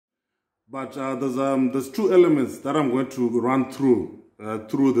But there's two elements that I'm going to run through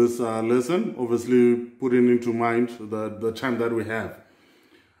this lesson, obviously putting into mind the time that we have.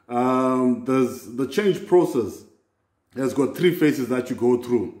 There's the change process has got three phases that you go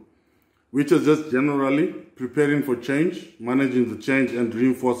through, which is just generally preparing for change, managing the change, and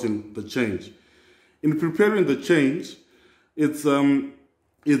reinforcing the change. In preparing the change, it's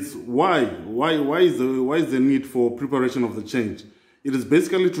why is the need for preparation of the change? It is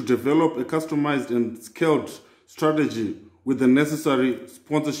basically to develop a customized and scaled strategy with the necessary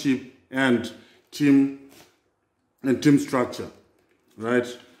sponsorship and team structure, right?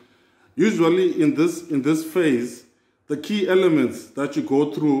 Usually in this phase, the key elements that you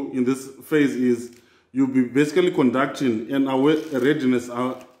go through in this phase is you'll be basically conducting a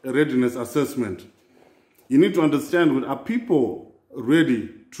readiness assessment. You need to understand, are people ready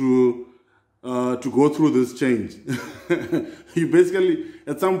to go through this change? You basically,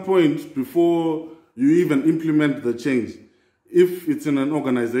 at some point before you even implement the change, if it's in an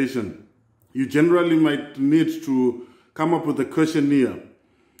organization, you generally might need to come up with a questionnaire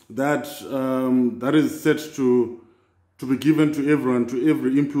that is set to be given to everyone, to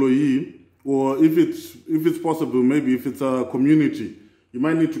every employee, or if it's possible, maybe if it's a community, you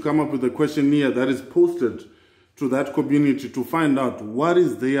might need to come up with a questionnaire that is posted to that community to find out what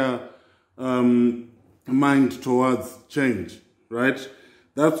is their mind towards change, right?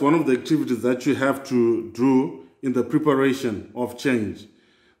 That's one of the activities that you have to do in the preparation of change.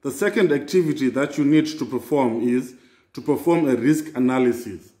 The second activity that you need to perform is to perform a risk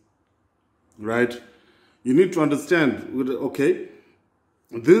analysis, right? You need to understand, okay,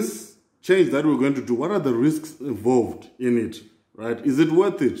 this change that we're going to do, what are the risks involved in it, right? Is it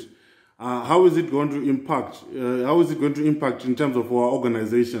worth it? How is it going to impact? How is it going to impact in terms of our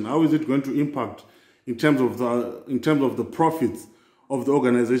organization? How is it going to impact in terms of the profits of the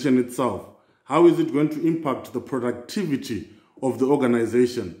organization itself? How is it going to impact the productivity of the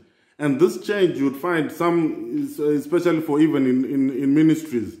organization? And this change, you would find some, especially for even in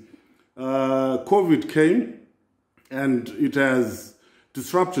ministries, COVID came and it has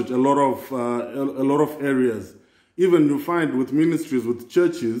disrupted a lot of areas. Even you find with ministries, with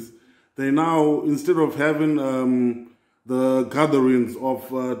churches, they now, instead of having the gatherings of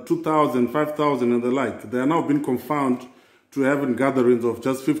 2,000, 5,000 and the like, they are now being confined to having gatherings of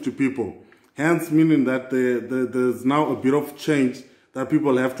just 50 people. Hence, meaning that there's now a bit of change that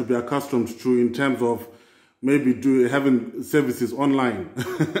people have to be accustomed to in terms of maybe having services online,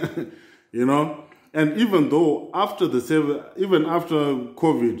 you know. And even though even after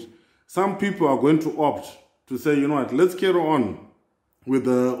COVID, some people are going to opt to say, you know what, let's carry on with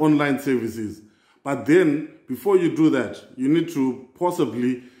the online services. But then, before you do that, you need to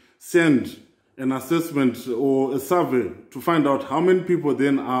possibly send an assessment or a survey to find out how many people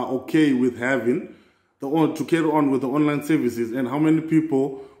then are okay with having to carry on with the online services, and how many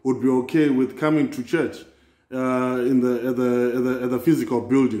people would be okay with coming to church at the physical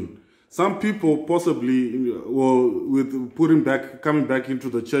building. Some people possibly with coming back into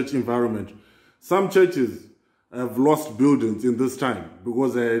the church environment. Some churches have lost buildings in this time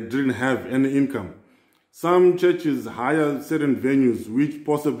because they didn't have any income. Some churches hire certain venues which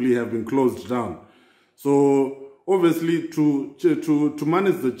possibly have been closed down. So obviously to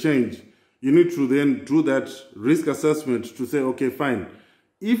manage the change, you need to then do that risk assessment to say, okay, fine.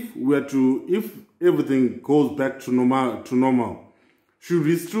 If everything goes back to normal, should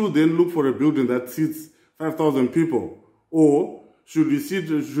we still then look for a building that seats 5,000 people, or should we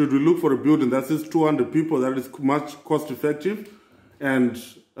look for a building that seats 200 people that is much cost effective and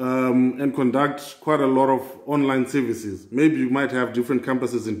conduct quite a lot of online services? Maybe you might have different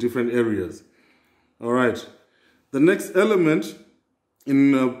campuses in different areas. All right. The next element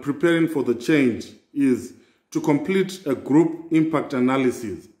in preparing for the change is to complete a group impact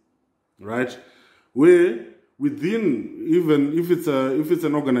analysis, right? Where within, even if it's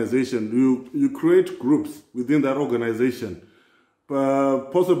an organization, you create groups within that organization.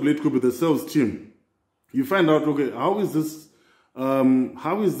 Possibly it could be the sales team. You find out, okay, how is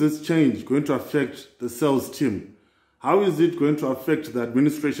this change going to affect the sales team? How is it going to affect the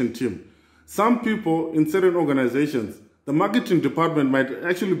administration team? Some people in certain organizations, the marketing department might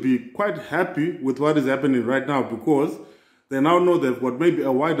actually be quite happy with what is happening right now because they now know they've got maybe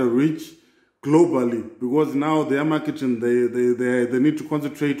a wider reach globally, because now their marketing, they need to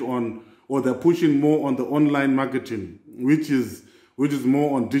concentrate on, or they're pushing more on the online marketing, which is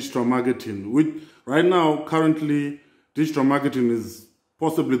more on digital marketing. Which right now, currently, digital marketing is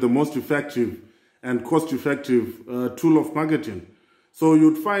possibly the most effective and cost-effective tool of marketing. So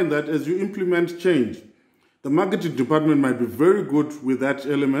you'd find that as you implement change, the marketing department might be very good with that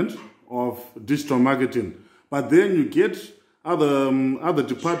element of digital marketing. But then you get other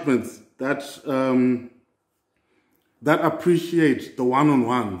departments that that appreciate the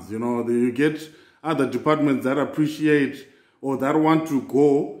one-on-ones. You know, you get other departments that appreciate or that want to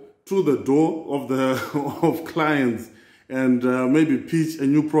go to the door of of clients and maybe pitch a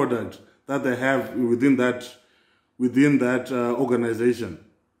new product that they have within that organization.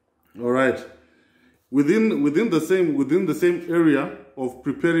 All right. Within the same area of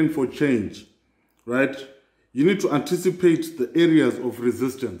preparing for change, right? You need to anticipate the areas of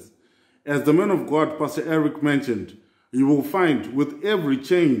resistance. As the man of God, Pastor Eric, mentioned, you will find with every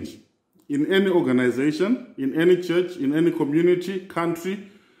change in any organization, in any church, in any community,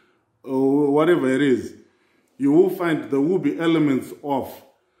 country, or whatever it is, you will find there will be elements of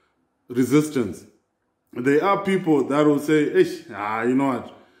resistance. There are people that will say, you know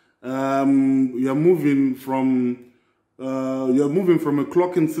what, you're moving from a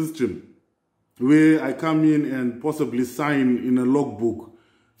clocking system where I come in and possibly sign in a logbook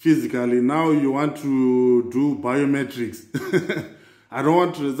physically. Now you want to do biometrics. I don't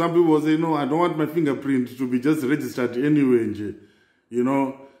want to, some people say, no, I don't want my fingerprint to be just registered anyway. You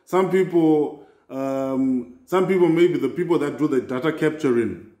know, some people, maybe the people that do the data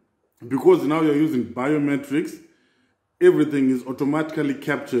capturing, because now you're using biometrics, everything is automatically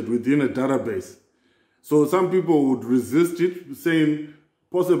captured within a database. So some people would resist it, saying,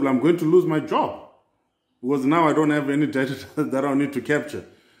 possibly I'm going to lose my job, because now I don't have any data that I need to capture,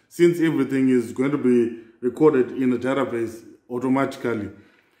 since everything is going to be recorded in a database automatically.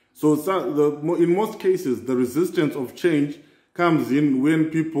 So in most cases, the resistance of change comes in when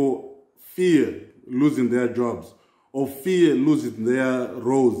people fear losing their jobs or fear losing their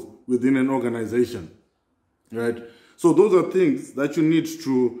roles within an organization, right? So those are things that you need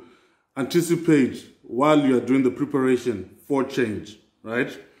to anticipate while you are doing the preparation for change,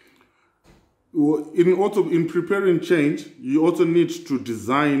 right? In preparing change, you also need to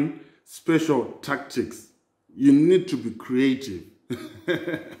design special tactics. You need to be creative.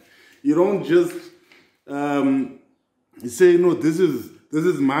 You don't just say, no, this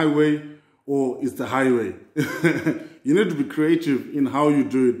is my way or it's the highway. You need to be creative in how you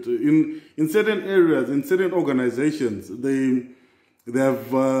do it. In certain areas, in certain organizations, they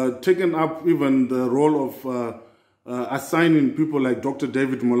have taken up even the role of assigning people like Dr.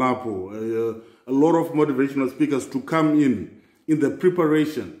 David Molapo, a lot of motivational speakers to come in the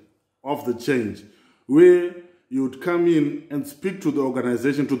preparation of the change, where you would come in and speak to the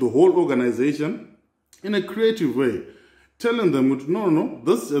organization, to the whole organization, in a creative way, telling them, no,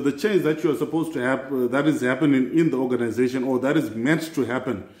 this the change that you are supposed to have, that is happening in the organization, or that is meant to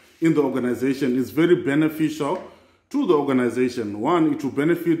happen in the organization, is very beneficial to the organization. One, it will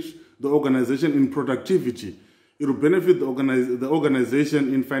benefit the organization in productivity. It will benefit the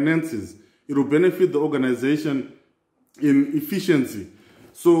organization in finances. It will benefit the organization in efficiency.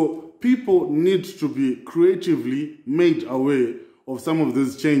 So people need to be creatively made aware of some of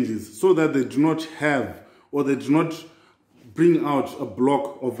these changes so that they do not have, or they do not bring out a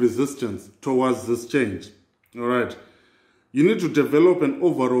block of resistance towards this change. All right. You need to develop an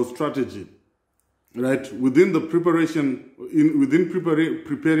overall strategy, right? Within the preparation,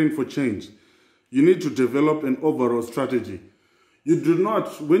 preparing for change, you need to develop an overall strategy. You do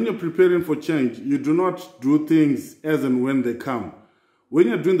not, when you're preparing for change, you do not do things as and when they come. When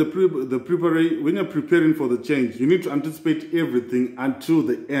you're doing when you're preparing for the change, you need to anticipate everything until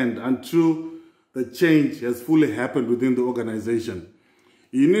the end, until the change has fully happened within the organization.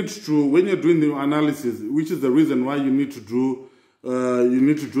 You need to, when you're doing the analysis, which is the reason why you need to do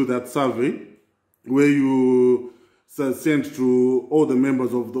that survey, where you send to all the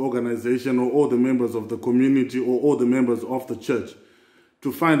members of the organization, or all the members of the community, or all the members of the church,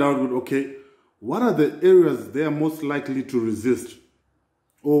 to find out, okay, what are the areas they are most likely to resist,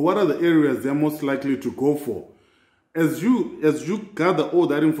 or what are the areas they are most likely to go for. As you gather all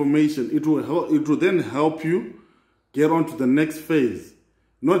that information, it will then help you get on to the next phase.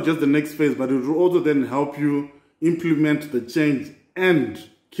 Not just the next phase, but it will also then help you implement the change and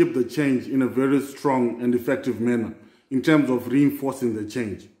keep the change in a very strong and effective manner in terms of reinforcing the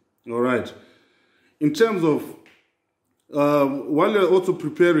change. All right. In terms of, while you're also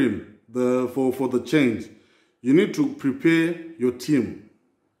preparing for the change, you need to prepare your team.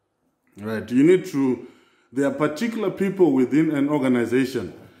 Right. There are particular people within an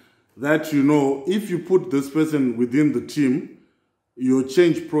organization that, if you put this person within the team, your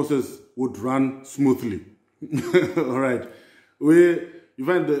change process would run smoothly. All right. Where you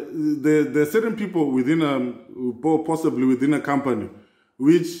find there are certain people possibly within a company,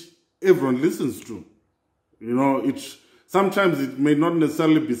 which everyone listens to. Sometimes it may not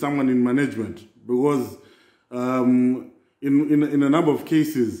necessarily be someone in management, because in a number of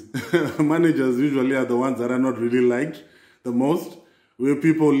cases, managers usually are the ones that are not really liked the most, where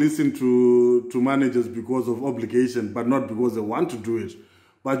people listen to managers because of obligation, but not because they want to do it.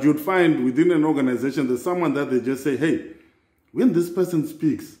 But you'd find within an organization, there's someone that they just say, hey, when this person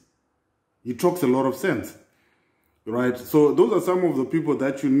speaks, he talks a lot of sense, right? So those are some of the people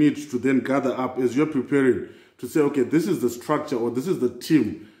that you need to then gather up as you're preparing to say, okay, this is the structure, or this is the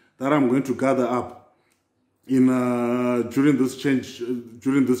team that I'm going to gather up in during this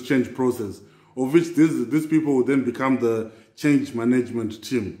change process, of which these people will then become the change management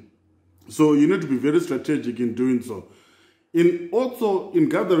team. So you need to be very strategic in doing so. In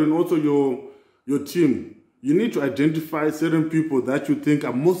gathering also your team, you need to identify certain people that you think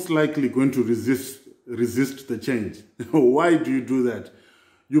are most likely going to resist the change. Why do you do that?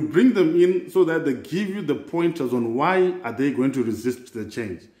 You bring them in so that they give you the pointers on why are they going to resist the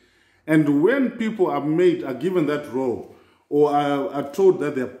change. And when people are given that role, or are told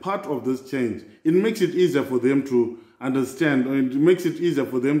that they're part of this change, it makes it easier for them to understand, and it makes it easier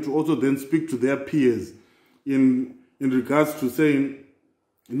for them to also then speak to their peers in regards to saying,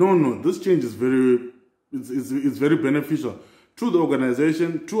 no, this change is it's very beneficial to the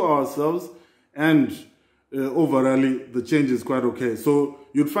organization, to ourselves, and overall the change is quite okay. So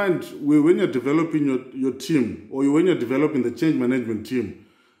you'd find when you're developing your team, or when you're developing the change management team,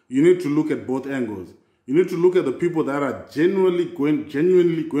 you need to look at both angles. You need to look at the people that are genuinely going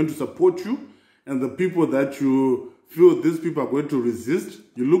to support you, and the people that you feel these people are going to resist.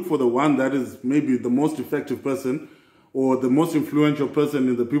 You look for the one that is maybe the most effective person, or the most influential person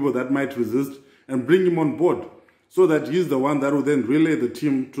in the people that might resist, and bring him on board, so that he's the one that will then relay the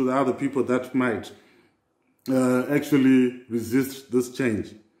team to the other people that might actually resist this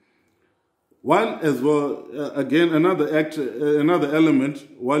change. While as well, again, another element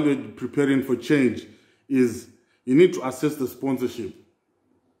while you're preparing for change is you need to assess the sponsorship,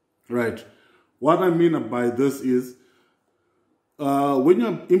 right? What I mean by this is when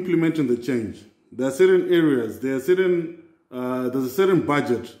you're implementing the change, there are certain areas, there's a certain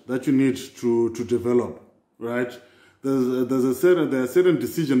budget that you need to develop, right? There are certain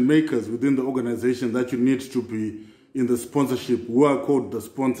decision makers within the organization that you need to be in the sponsorship, who are called the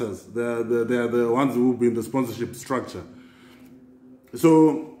sponsors. They are the ones who will be in the sponsorship structure.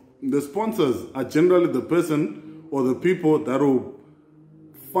 So the sponsors are generally the person or the people that will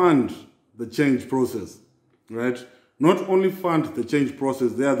fund the change process, right? Not only fund the change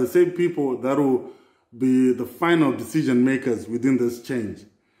process, they are the same people that will be the final decision makers within this change.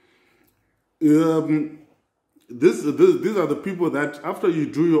 These are the people that after you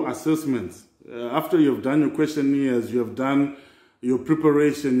do your assessments, after you've done your questionnaires, you have done your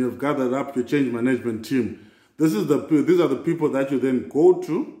preparation, you've gathered up your change management team, these are the people that you then go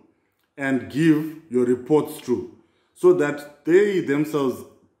to and give your reports to, so that they themselves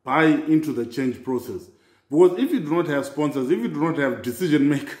buy into the change process. Because if you do not have sponsors, if you do not have decision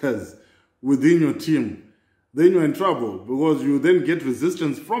makers within your team, then you're in trouble, because you then get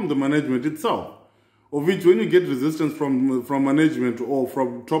resistance from the management itself. Of which, when you get resistance from management or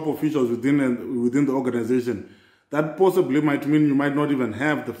from top officials within the organization, that possibly might mean you might not even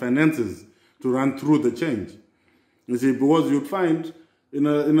have the finances to run through the change. You see, because you'd find in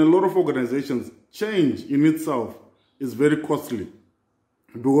a lot of organizations, change in itself is very costly.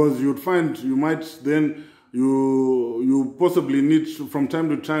 Because you'd find you might then you possibly need to, from time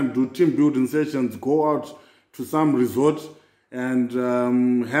to time, do team building sessions, go out to some resort and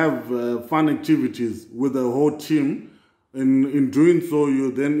have fun activities with the whole team. In doing so,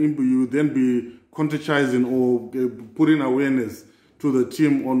 you then be conscientizing or putting awareness to the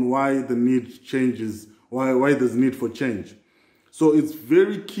team on why the need changes, why there's need for change. So it's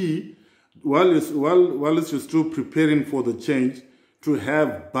very key while you're still preparing for the change to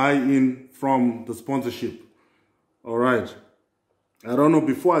have buy-in from the sponsorship. All right. I don't know,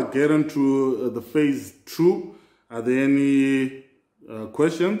 before I get into the phase 2, are there any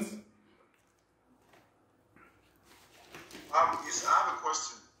questions? Yes, I have a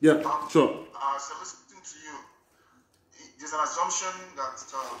question. Yeah, sure. So listening to you, there's an assumption that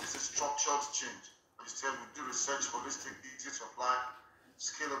this is structured change. You said we do research, holistic, easy to apply,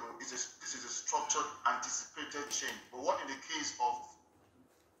 scalable. This is a structured, anticipated change. But what in the case of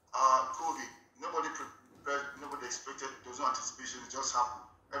COVID? Nobody prepared, nobody expected, there was no anticipation, it just happened.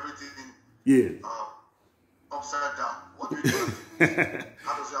 Everything upside down. What do you do?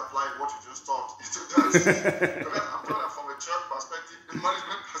 How does it apply what you just taught? I'm talking from a church perspective, the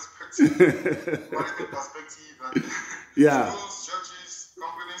management perspective, and schools, churches,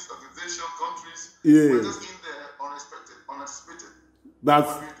 companies, organizations, countries. We're just in there unexpected.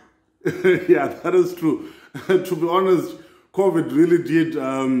 That's, yeah, that is true. To be honest, COVID really did,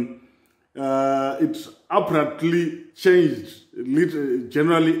 it abruptly changed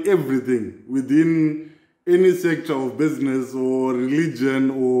generally everything within any sector of business or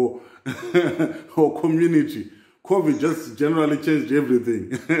religion or, or community. COVID just generally changed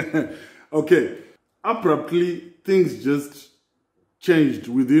everything. Okay, abruptly things just changed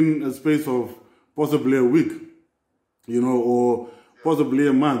within a space of possibly a week, you know, or possibly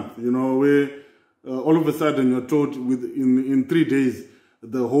a month, you know, where all of a sudden you're told in 3 days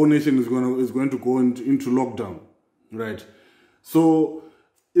the whole nation is going to go into lockdown, right? So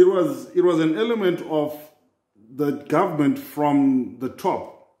it was an element of the government from the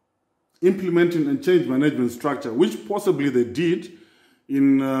top implementing a change management structure, which possibly they did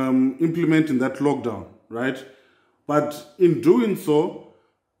in implementing that lockdown, right? But in doing so,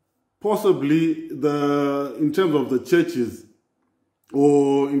 possibly in terms of the churches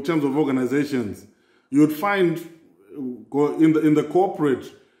or in terms of organizations, you would find in the corporate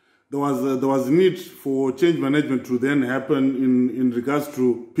there was a need for change management to then happen in regards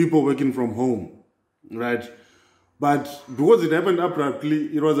to people working from home, right? But because it happened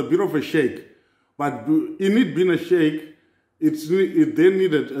abruptly, it was a bit of a shake. But in it being a shake, it then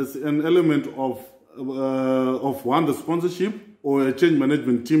needed as an element of one, the sponsorship or a change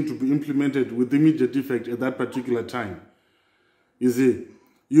management team to be implemented with immediate effect at that particular time. You see,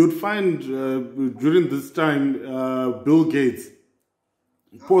 you'd find during this time, Bill Gates,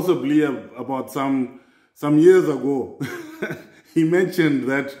 possibly about some years ago, he mentioned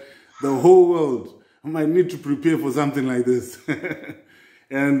that the whole world might need to prepare for something like this.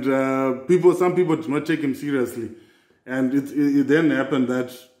 And some people did not take him seriously. And it then happened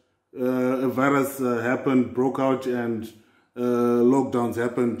that a virus broke out, and lockdowns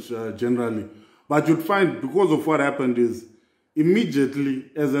happened generally. But you'd find, because of what happened is, immediately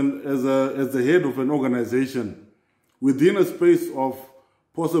as the head of an organization, within a space of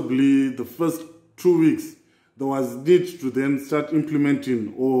possibly the first 2 weeks, there was need to then start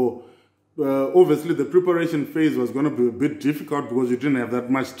implementing, or obviously the preparation phase was going to be a bit difficult because you didn't have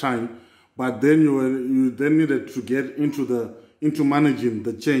that much time, but then you then needed to get into managing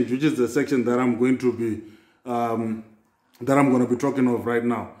the change, which is the section that I'm going to be talking of right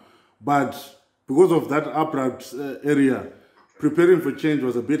now. But because of that abrupt area, preparing for change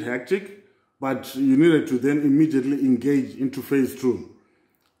was a bit hectic, but you needed to then immediately engage into phase 2,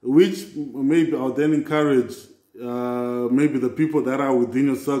 which maybe I'll then encourage maybe the people that are within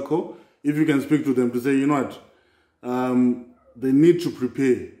your circle, if you can speak to them, to say, you know what, they need to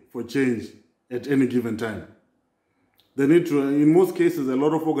prepare for change at any given time. They need to, in most cases, a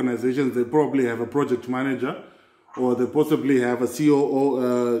lot of organizations, they probably have a project manager, or they possibly have a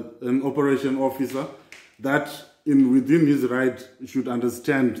COO, an operation officer, that within his right should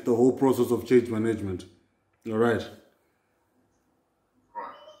understand the whole process of change management. All right?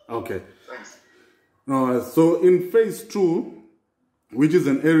 Right. Okay. Thanks. So in phase 2, which is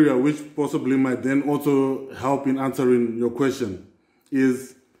an area which possibly might then also help in answering your question,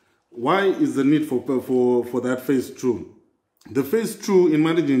 is why is the need for that phase 2? The phase 2 in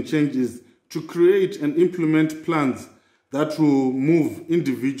managing change is to create and implement plans that will move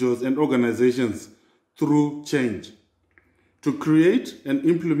individuals and organizations through change. To create and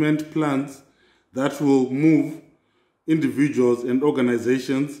implement plans that will move individuals and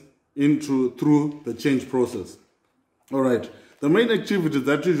organizations through the change process. All right. The main activities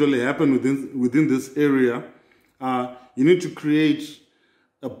that usually happen within this area are, you need to create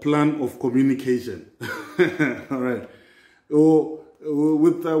a plan of communication. All right.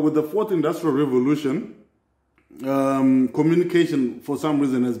 With the fourth industrial revolution, communication for some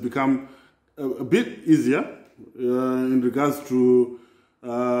reason has become a bit easier in regards to,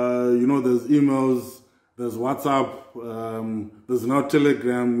 there's emails, there's WhatsApp, there's now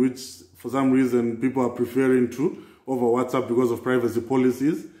Telegram, which for some reason people are preferring to over WhatsApp because of privacy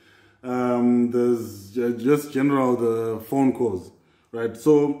policies. There's just the phone calls, right?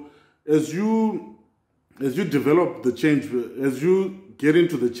 So as you develop the change, as you get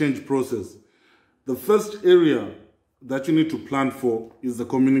into the change process, the first area that you need to plan for is the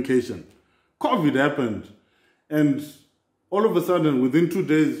communication. COVID happened, and all of a sudden, within 2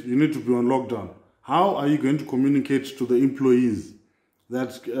 days, you need to be on lockdown. How are you going to communicate to the employees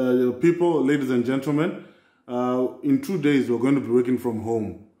that people, ladies and gentlemen, in 2 days, we're going to be working from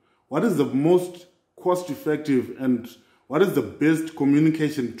home? What is the most cost-effective and what is the best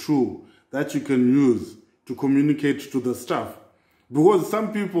communication tool that you can use to communicate to the staff? Because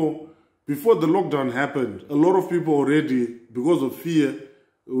some people, before the lockdown happened, a lot of people already, because of fear,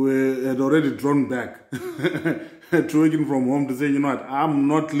 had already drawn back. to working from home, to say, you know what, I'm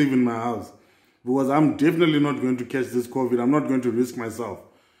not leaving my house because I'm definitely not going to catch this COVID. I'm not going to risk myself.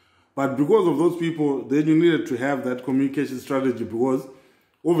 But because of those people, then you needed to have that communication strategy, because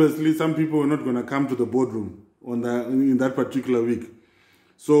obviously some people were not going to come to the boardroom in that particular week.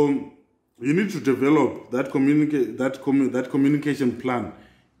 So you need to develop that communication plan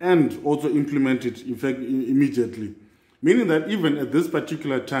and also implement it immediately. Meaning that even at this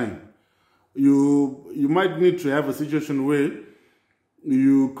particular time, you might need to have a situation where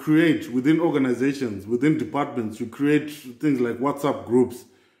you create within organizations, within departments, you create things like WhatsApp groups,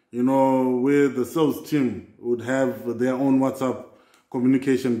 you know, where the sales team would have their own WhatsApp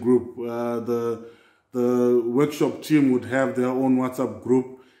communication group, the workshop team would have their own WhatsApp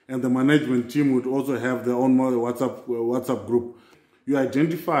group, and the management team would also have their own WhatsApp group. You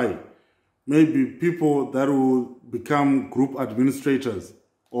identify maybe people that will become group administrators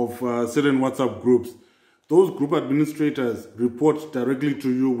of certain WhatsApp groups. Those group administrators report directly to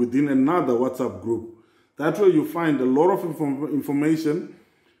you within another WhatsApp group. That way you find a lot of information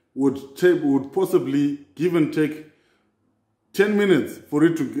would possibly give and take 10 minutes for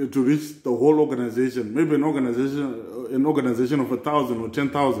it to reach the whole organization. Maybe an organization of 1,000 or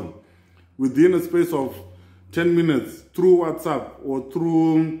 10,000. Within a space of 10 minutes through WhatsApp or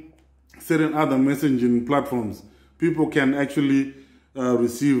through certain other messaging platforms, people can actually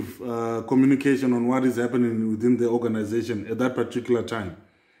receive communication on what is happening within the organization at that particular time.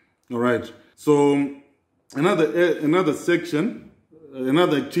 All right. So another section,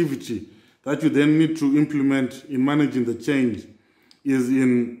 another activity that you then need to implement in managing the change is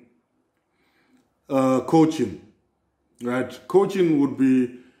in coaching. Right. Coaching would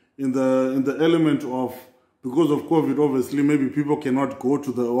be in the element of, because of COVID, obviously, maybe people cannot go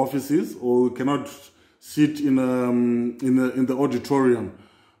to the offices or cannot sit in the auditorium,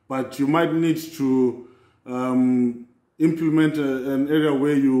 but you might need to implement an area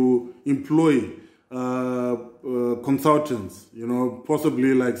where you employ consultants, you know,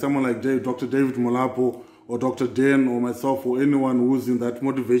 possibly like someone like Dr. David Molapo or Dr. Dan or myself or anyone who's in that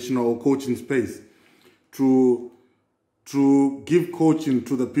motivational or coaching space to give coaching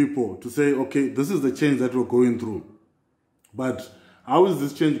to the people, to say, okay, this is the change that we're going through, but how is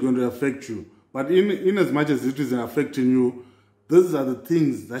this change going to affect you? But in as much as it is affecting you, these are the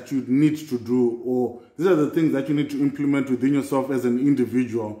things that you need to do, or these are the things that you need to implement within yourself as an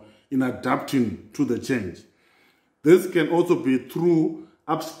individual in adapting to the change. This can also be through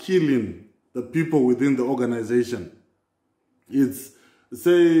upskilling the people within the organization. It's,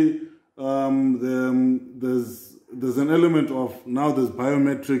 say, there's an element of, now there's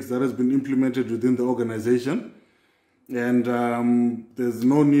biometrics that has been implemented within the organization, and there's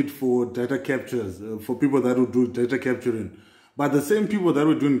no need for data captures, for people that will do data capturing. But the same people that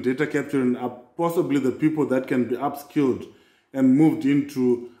were doing data capturing are possibly the people that can be upskilled and moved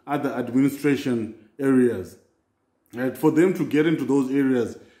into other administration areas. Right? For them to get into those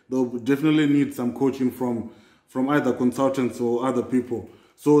areas, they'll definitely need some coaching from either consultants or other people.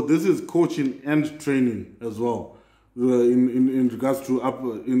 So this is coaching and training as well, in regards to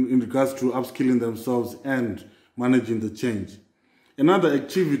upskilling themselves and managing the change. Another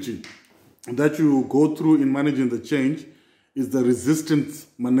activity that you go through in managing the change is the resistance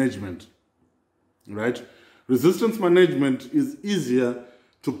management, right? Resistance management is easier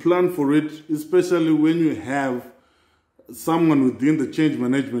to plan for it, especially when you have someone within the change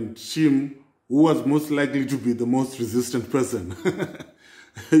management team who was most likely to be the most resistant person.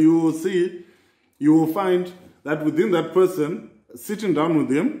 You will find that within that person, sitting down with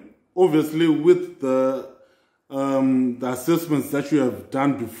them, obviously with the assessments that you have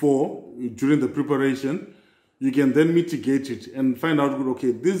done before during the preparation, you can then mitigate it and find out,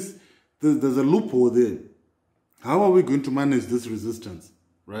 okay, there's a loophole there. How are we going to manage this resistance,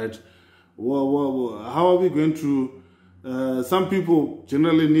 right? How are we going to, some people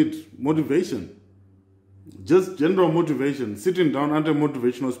generally need motivation, just general motivation, sitting down under a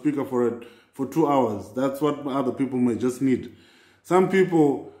motivational speaker for 2 hours. That's what other people may just need. Some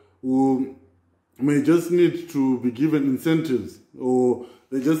people who may just need to be given incentives, or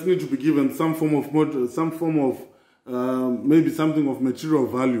they just need to be given some form of maybe something of material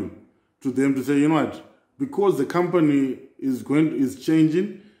value to them, to say, you know what, because the company is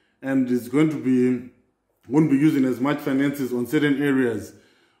changing and won't be using as much finances on certain areas,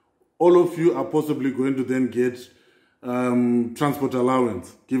 all of you are possibly going to then get transport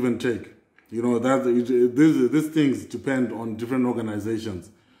allowance, give and take. You know, these things depend on different organizations,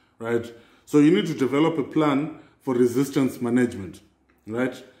 right? So you need to develop a plan for resistance management,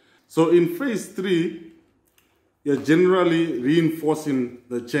 right? So in phase 3, you're generally reinforcing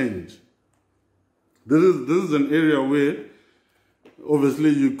the change. This is an area where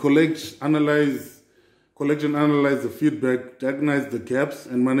obviously you collect and analyze the feedback, diagnose the gaps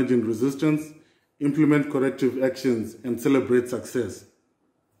and managing resistance, implement corrective actions, and celebrate success.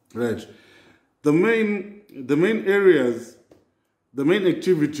 Right. The main areas, the main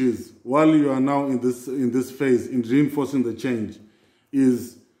activities while you are now in this phase in reinforcing the change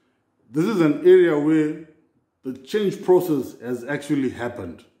is this is an area where the change process has actually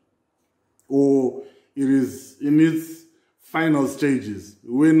happened, or it is in its final stages,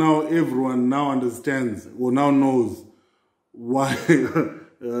 where now everyone now understands or now knows why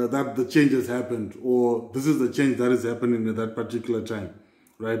that the change has happened, or this is the change that is happening at that particular time,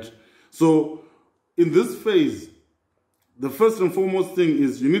 right? So in this phase, the first and foremost thing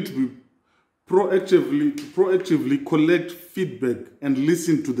is you need to be proactively collect feedback and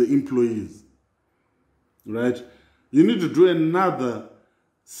listen to the employees, right? You need to do another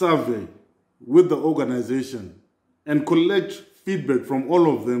survey with the organization and collect feedback from all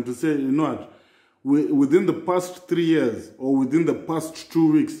of them to say, you know what, within the past 3 years or within the past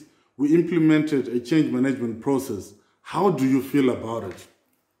 2 weeks, we implemented a change management process. How do you feel about it?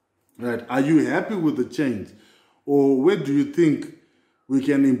 Right? Are you happy with the change? Or where do you think we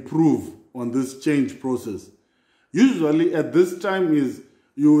can improve on this change process? Usually at this time is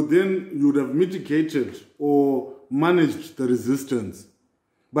you would have mitigated or managed the resistance.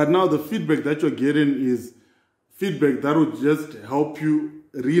 But now the feedback that you're getting is feedback that would just help you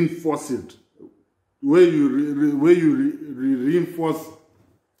reinforce it, where you reinforce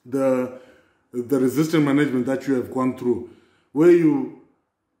the resistance management that you have gone through, where you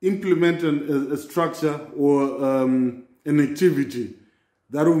implement a structure or an activity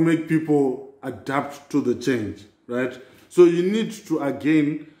that will make people adapt to the change, right? So you need to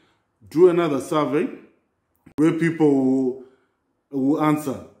again do another survey where people will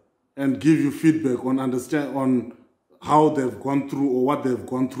answer and give you feedback on how they've gone through or what they've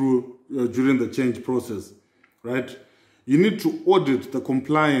gone through during the change process, right? You need to audit the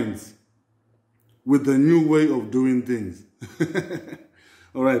compliance with the new way of doing things.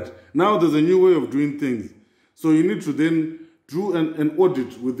 All right, now there's a new way of doing things. So you need to then do an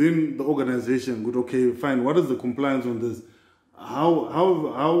audit within the organization. Good, okay, fine, what is the compliance on this? How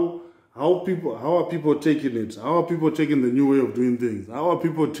are people taking it? How are people taking the new way of doing things? How are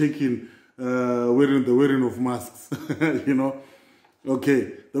people taking wearing of masks? You know,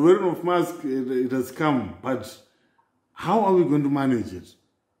 okay, the wearing of masks, it has come, but how are we going to manage it?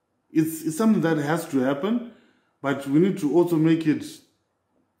 It's something that has to happen, but we need to also make it,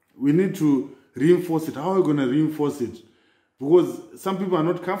 we need to reinforce it. How are we going to reinforce it? Because some people are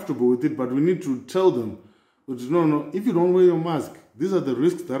not comfortable with it, but we need to tell them, no, if you don't wear your mask, these are the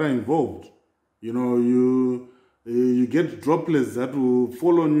risks that are involved. You know, you get droplets that will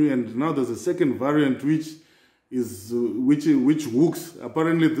fall on you, and now there's a second variant which hooks.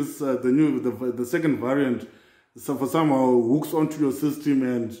 Apparently, the second variant, for somehow hooks onto your system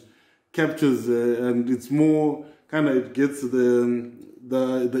and captures, and it's more kind of, it gets the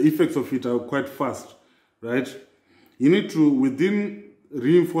effects of it are quite fast, right? You need to, within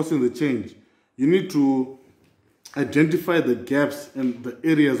reinforcing the change, you need to identify the gaps and the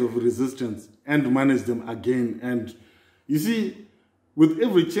areas of resistance and manage them again. And you see, with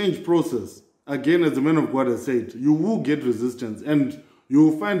every change process, again, as the man of God has said, you will get resistance, and you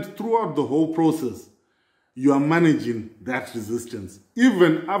will find throughout the whole process, you are managing that resistance.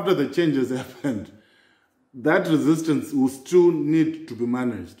 Even after the changes happened, that resistance will still need to be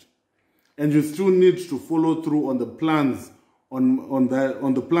managed. And you still need to follow through on the plans, on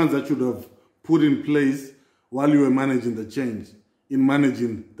the plans that you would have put in place while you were managing the change, in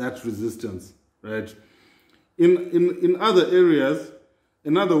managing that resistance, right? In other areas,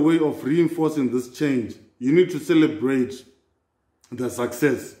 another way of reinforcing this change, you need to celebrate the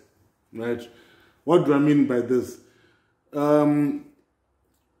success, right? What do I mean by this?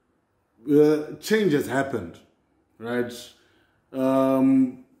 Change has happened, right?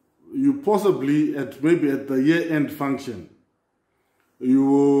 You possibly, maybe at the year-end function, you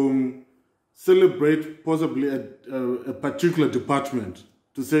will celebrate possibly a particular department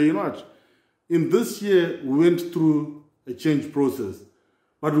to say, you know what, in this year we went through a change process,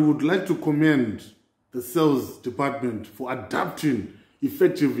 but we would like to commend the sales department for adapting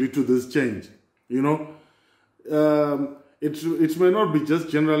effectively to this change. You know, it may not be just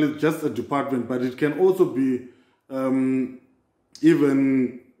generally just a department, but it can also be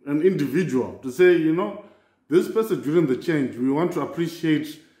even an individual to say, you know, this person during the change, we want to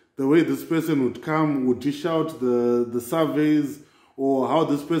appreciate the way this person would come, would dish out the surveys, or how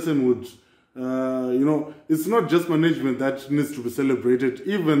this person would, you know, it's not just management that needs to be celebrated.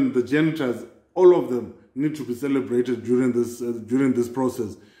 Even the janitors all of them need to be celebrated during this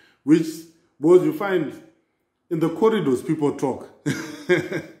process, which, boys, you find in the corridors people talk.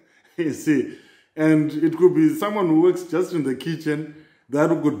 You see, and it could be someone who works just in the kitchen that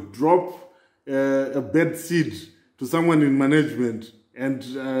could drop a bad seed to someone in management, and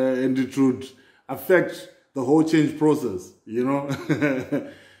it would affect the whole change process, you know.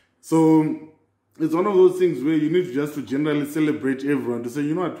 So it's one of those things where you need just to generally celebrate everyone, to say,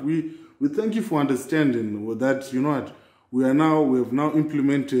 you know what, we thank you for understanding that, you know what, we have now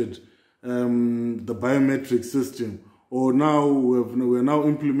implemented the biometric system, or now we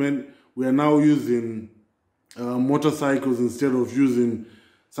are now using motorcycles instead of using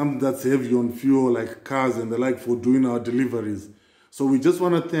something that's heavy on fuel like cars and the like for doing our deliveries. So we just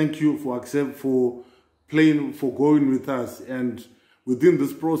want to thank you for going with us, and within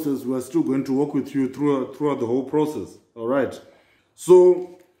this process we are still going to work with you throughout the whole process. All right.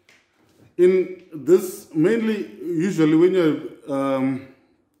 So in this, mainly, usually when you're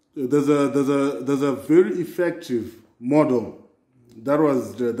there's a very effective model that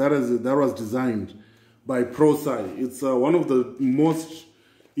was designed by Prosci. It's one of the most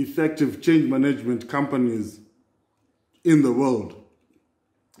effective change management companies in the world.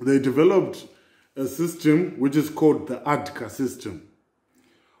 They developed a system which is called the ADKA system.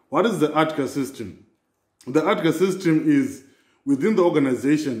 What is the ADKA system? The ADKA system is within the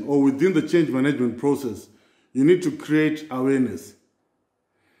organization or within the change management process, you need to create awareness.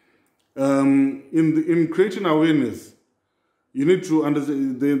 In creating awareness, you need to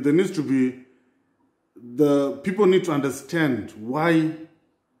understand, there needs to be, the people need to understand why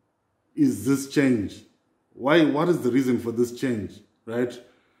is this change? What is the reason for this change, right?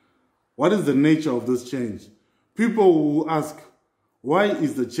 What is the nature of this change? People will ask, why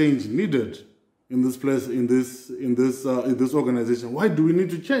is the change needed in this place, in this organization? Why do we need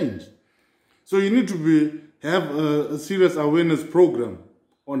to change? So you need to have a serious awareness program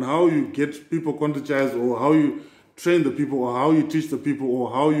on how you get people conscientized, or how you train the people, or how you teach the people,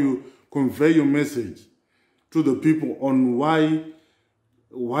 or how you convey your message to the people on why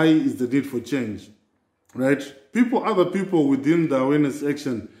is the need for change, right? Other people within the awareness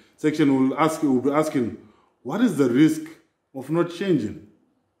section will be asking, what is the risk of not changing?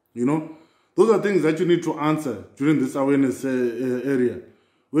 You know, those are things that you need to answer during this awareness area,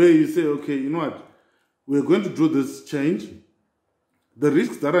 where you say, okay, you know what, we're going to do this change. The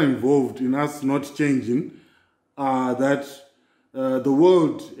risks that are involved in us not changing are that the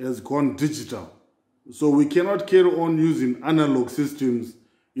world has gone digital. So we cannot carry on using analog systems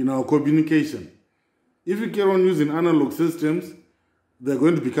in our communication. If we carry on using analog systems, they're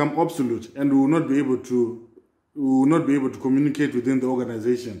going to become obsolete, and we will not be able to communicate within the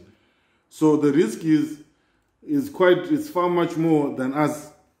organization. So the risk is far much more than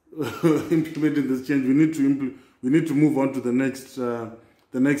us implementing this change. We need to move on to the next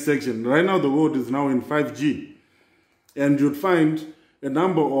section. Right now, the world is now in 5G, and you'd find a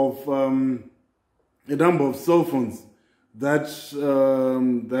number of cell phones that are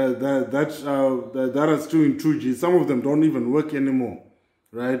still in 2G. Some of them don't even work anymore,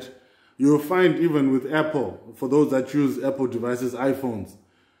 right? You'll find even with Apple, for those that use Apple devices, iPhones,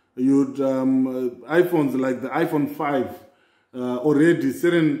 iPhones like the iPhone 5, already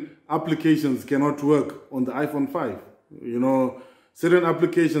certain applications cannot work on the iPhone 5. You know, certain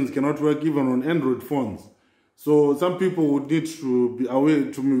applications cannot work even on Android phones. So some people would need to be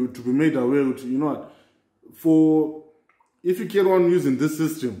aware, to be made aware, you know what, if you carry on using this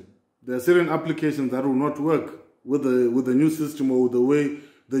system, there are certain applications that will not work with the new system, or with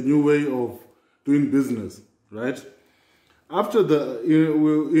the new way of doing business, right? After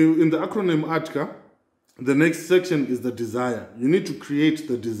in the acronym ADKA, the next section is the desire. You need to create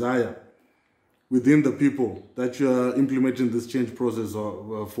the desire within the people that you are implementing this change process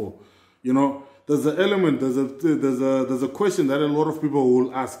for. You know, there's an element, there's a question that a lot of people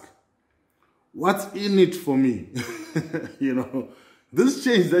will ask. What's in it for me? You know, this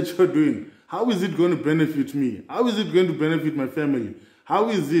change that you're doing, how is it going to benefit me? How is it going to benefit my family? How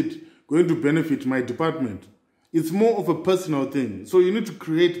is it going to benefit my department? It's more of a personal thing. So you need to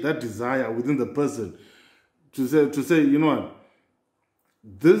create that desire within the person to say, you know what,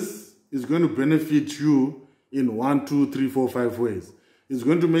 this is going to benefit you in 1, 2, 3, 4, 5 ways. It's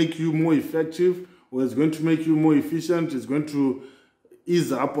going to make you more effective, or it's going to make you more efficient. It's going to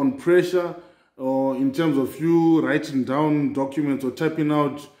ease up on pressure, or in terms of you writing down documents or typing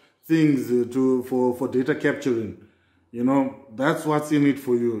out things for data capturing. You know, that's what's in it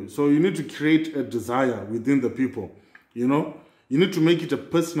for you. So you need to create a desire within the people. You know, you need to make it a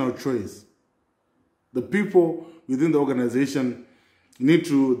personal choice. The people within the organization need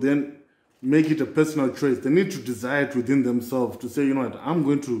to then make it a personal choice. They need to desire it within themselves to say, you know what, I'm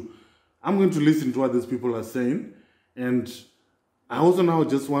going to listen to what these people are saying, and I also now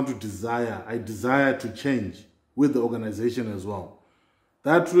just want to desire. I desire to change with the organization as well.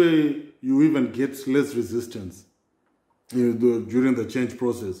 That way, you even get less resistance during the change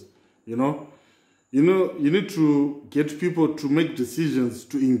process. You need to get people to make decisions,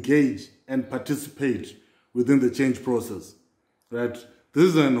 to engage and participate within the change process, right? This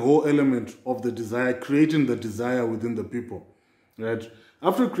is a whole element of the desire, creating the desire within the people, right?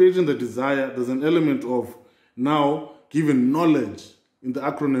 After creating the desire, there's an element of now giving knowledge, in the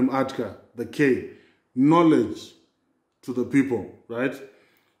acronym ATKA, the K, knowledge to the people, right?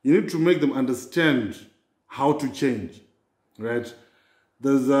 You need to make them understand how to change, right?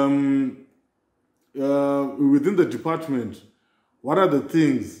 There's, within the department, what are the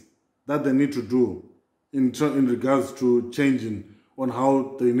things that they need to do in regards to changing on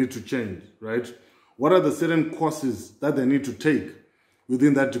how they need to change, right? What are the certain courses that they need to take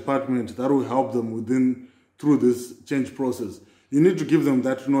within that department that will help them through this change process? You need to give them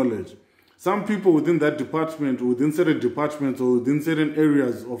that knowledge. Some people within that department, within certain departments or within certain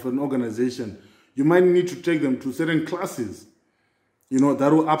areas of an organization, you might need to take them to certain classes,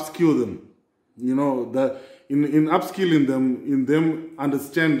 that will upskill them. That in upskilling them, in them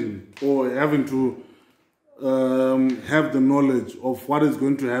understanding or having to have the knowledge of what is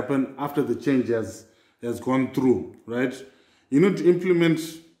going to happen after the change has gone through, right? You need to implement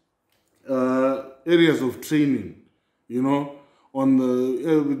areas of training, on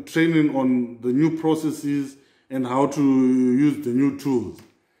the training on the new processes and how to use the new tools.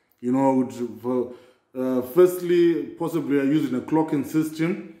 Firstly, possibly you're using a clocking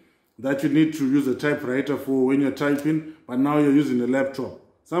system that you need to use a typewriter for when you're typing, but now you're using a laptop.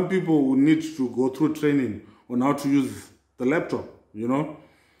 Some people will need to go through training on how to use the laptop, You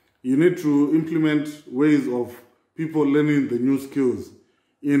need to implement ways of people learning the new skills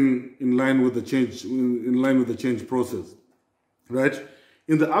in line with the change, in line with the change process, right?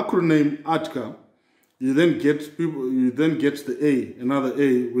 In the acronym ATKA, you then get the A, another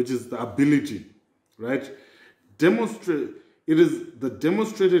A, which is the ability, right? It is the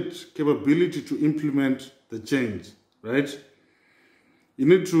demonstrated capability to implement the change, right? You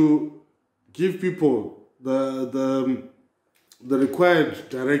need to give people the required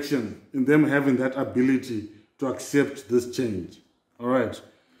direction in them having that ability to accept this change. All right.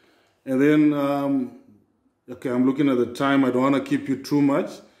 And then, okay, I'm looking at the time. I don't want to keep you too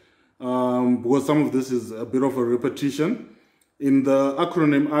much because some of this is a bit of a repetition. In the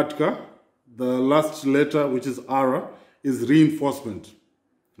acronym ATKA, the last letter, which is R, is reinforcement,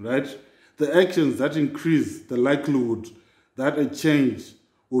 right? The actions that increase the likelihood that the change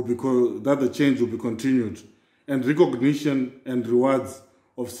will be continued, and recognition and rewards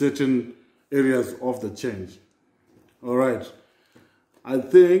of certain areas of the change. All right. I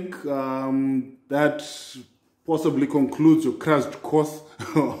think that possibly concludes your crash course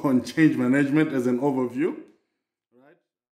on change management as an overview.